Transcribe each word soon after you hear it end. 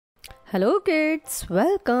Hello kids,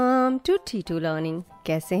 welcome to TITU learning.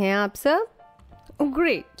 कैसे हैं आप सब?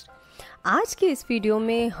 ग्रेट। आज के इस वीडियो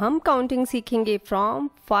में हम काउंटिंग सीखेंगे फ्रॉम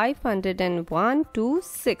 501 टू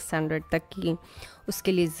 600 तक की।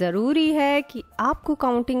 उसके लिए ज़रूरी है कि आपको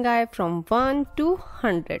काउंटिंग आए फ्रॉम 1 टू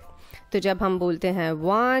 100। तो जब हम बोलते हैं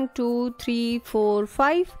 1 2 3 4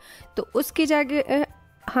 5 तो उसकी जगह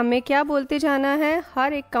हमें क्या बोलते जाना है?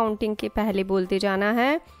 हर एक काउंटिंग के पहले बोलते जाना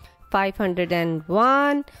है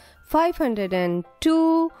 501 502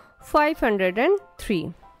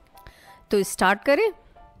 503। तो स्टार्ट करें।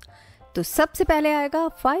 तो सबसे पहले आएगा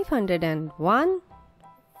 501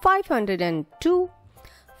 502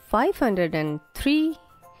 503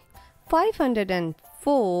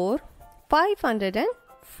 504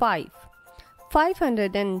 505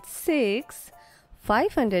 506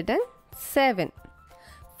 507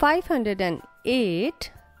 508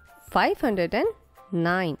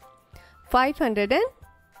 509 510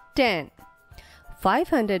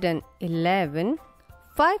 511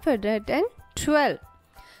 512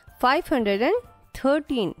 513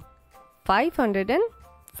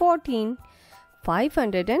 514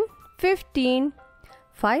 515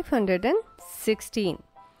 516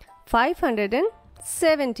 517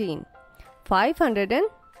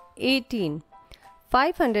 518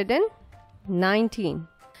 519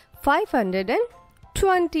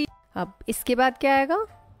 520। अब इसके बाद क्या आएगा?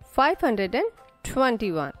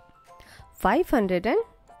 521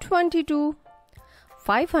 522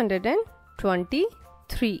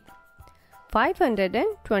 523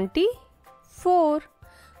 524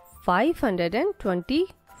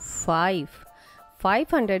 525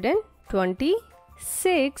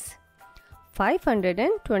 526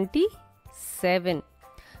 527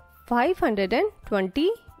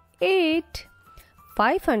 528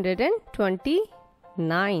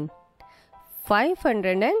 529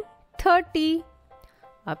 530।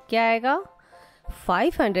 अब क्या आएगा?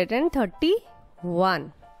 531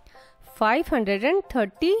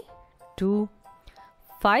 532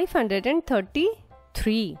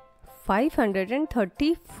 533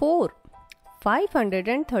 534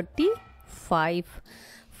 535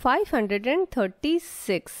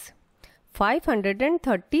 536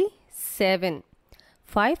 537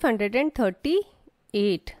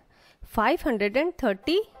 538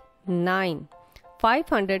 539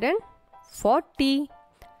 540।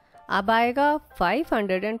 अब आएगा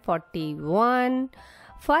 541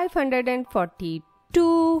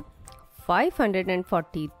 542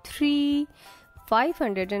 543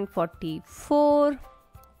 544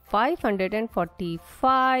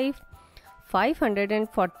 545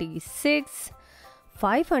 546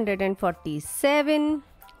 547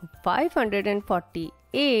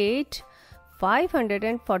 548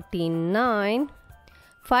 549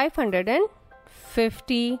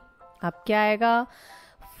 550। अब क्या आएगा?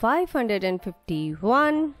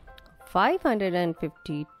 551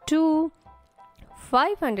 552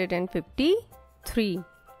 553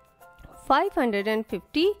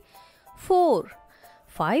 554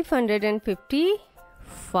 555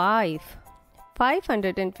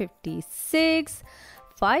 556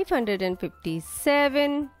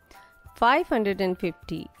 557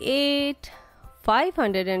 558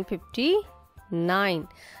 559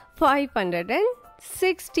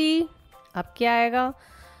 560। अब क्या आएगा?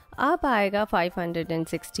 अब आएगा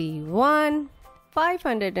 561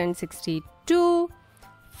 562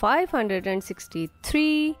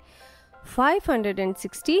 563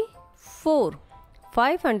 564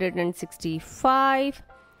 565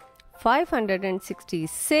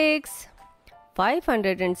 566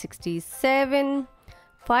 567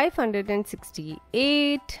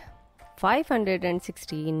 568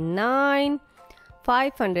 569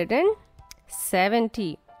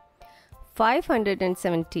 570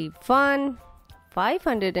 571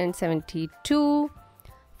 572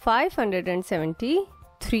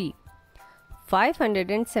 573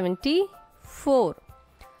 574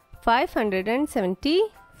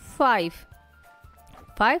 575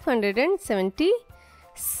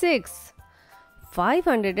 576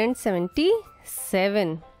 577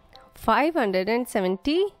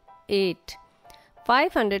 578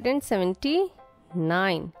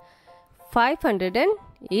 579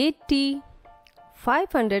 580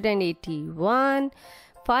 581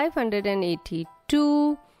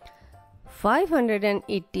 582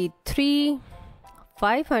 583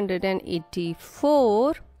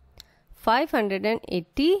 584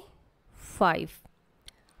 585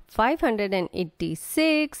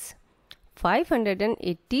 586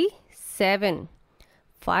 587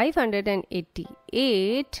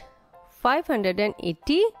 588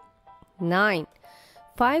 589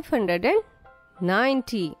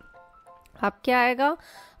 590। अब क्या आएगा?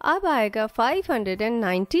 अब आएगा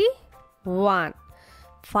 591,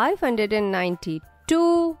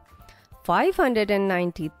 592,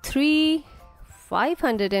 593,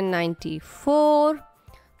 594,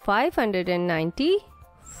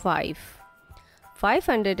 595,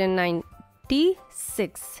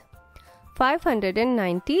 596,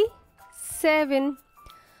 597,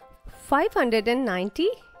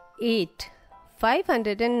 598,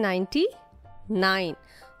 599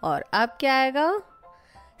 और अब क्या आएगा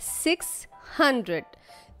 600।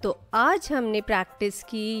 तो आज हमने प्रैक्टिस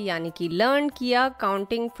की यानी कि लर्न किया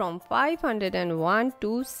काउंटिंग फ्रॉम 501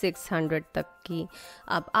 टू 600 तक की।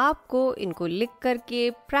 अब आपको इनको लिख करके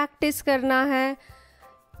प्रैक्टिस करना है।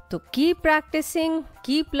 तो कीप प्रैक्टिसिंग,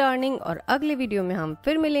 कीप लर्निंग और अगले वीडियो में हम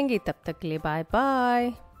फिर मिलेंगे। तब तक के लिए बाय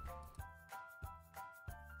बाय।